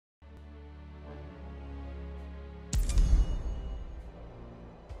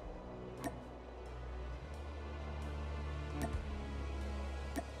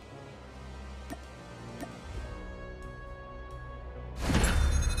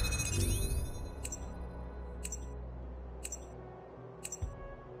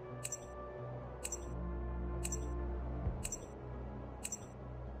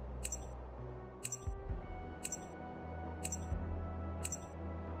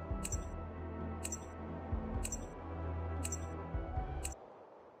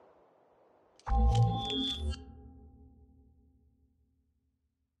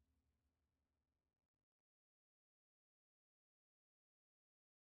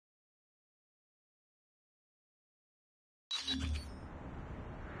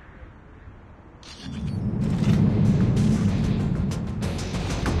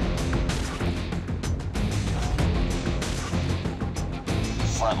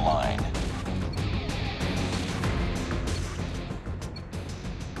online.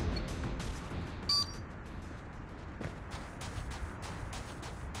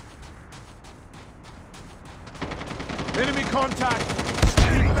 Enemy contact!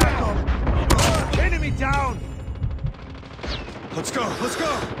 Need backup! Enemy down! Let's go, let's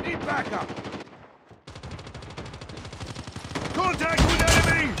go! Need backup! Contact with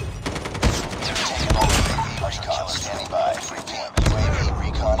enemy! They're taking over. Recon standing by. UAV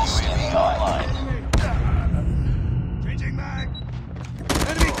recon is standing online. Changing mag!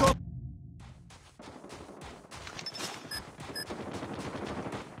 Enemy call!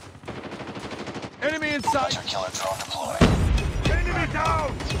 Enemy in sight! Hunter killer drone deployed. Enemy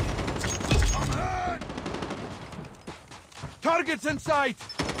down! I'm hurt! Targets in sight!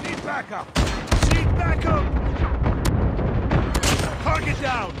 Need backup! Need backup! Target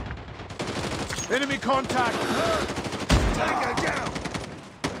down! Enemy contact! I'm hurt! Tango down!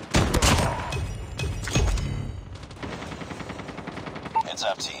 Heads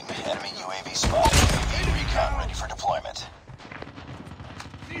up, team. Enemy UAV spotted. UAV recon ready for deployment.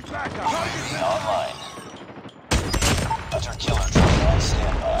 Need backup! UAV online. Hunter killer drone on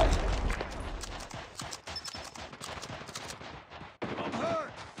standby. I'm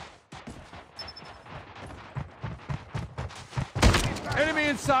hurt! Enemy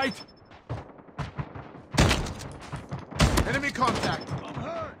in sight! Enemy contact! I'm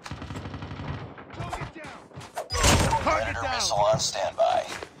hurt! Target down! Target Predator down! missile on standby.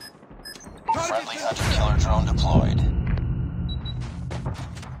 Target Friendly down. hunter killer drone deployed.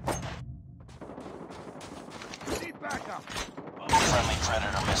 Need backup! Friendly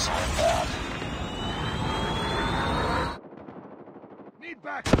predator missile inbound. Need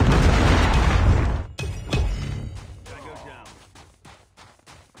backup! Tango down.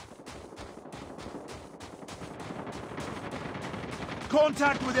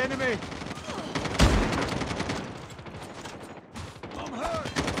 Contact with enemy! I'm hurt!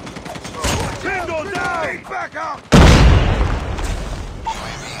 Tango down! Backup!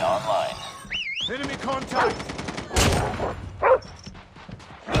 UAV online. Enemy contact!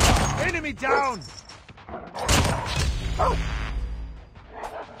 Enemy down!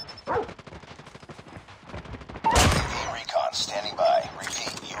 UAV recon standing by.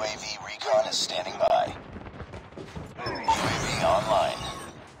 Repeat, UAV recon is standing by. UAV online.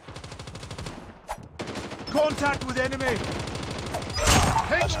 Contact with enemy!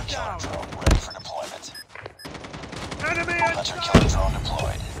 Take Hunter him killer down! drone ready for deployment. Enemy Hunter inside! killer drone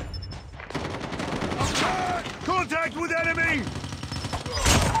deployed. Contact with enemy!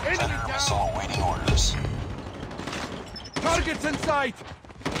 Enemy Predator missile down! awaiting orders. Targets in sight!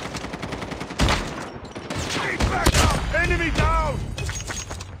 Need backup! Enemy down!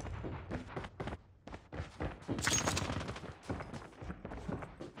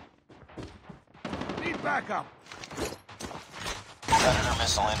 Need backup! Predator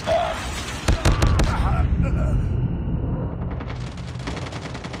missile inbound.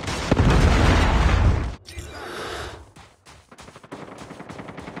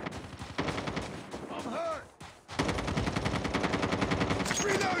 I'm hurt!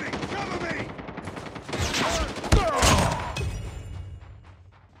 Reloading! Cover me!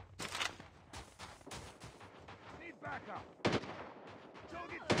 Need backup!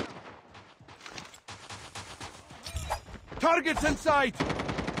 Target down! Targets in sight!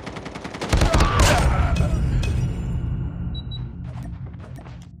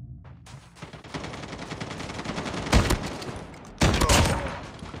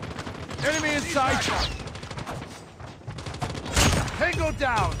 Enemy in sight! Tango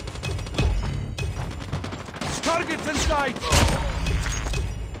down! Targets in sight!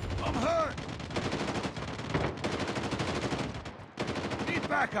 I'm hurt! Need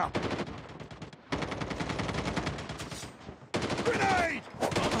backup! Grenade!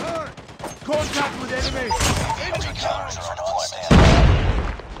 I'm hurt! Contact with enemy! UAV recon drone on standby.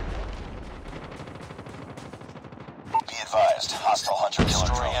 Be advised, hostile hunter killer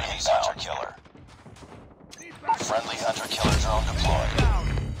drone inbound. Hunter killer. Need backup! Friendly hunter killer drone deployed. Down!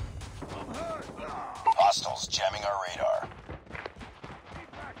 I'm hurt! Hostiles jamming our radar.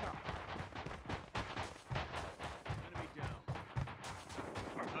 Need backup! Enemy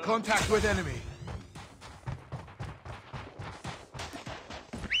down. Contact with enemy.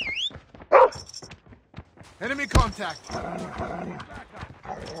 Enemy contact.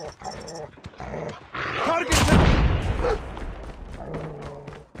 Target.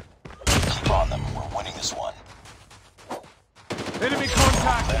 Keep on them. We're winning this one. Enemy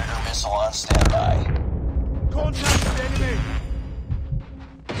contact. Predator missile on standby. Contact with enemy.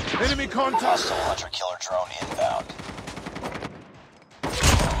 Enemy contact. Hostile hunter killer drone inbound.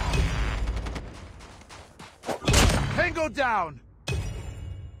 Tango down!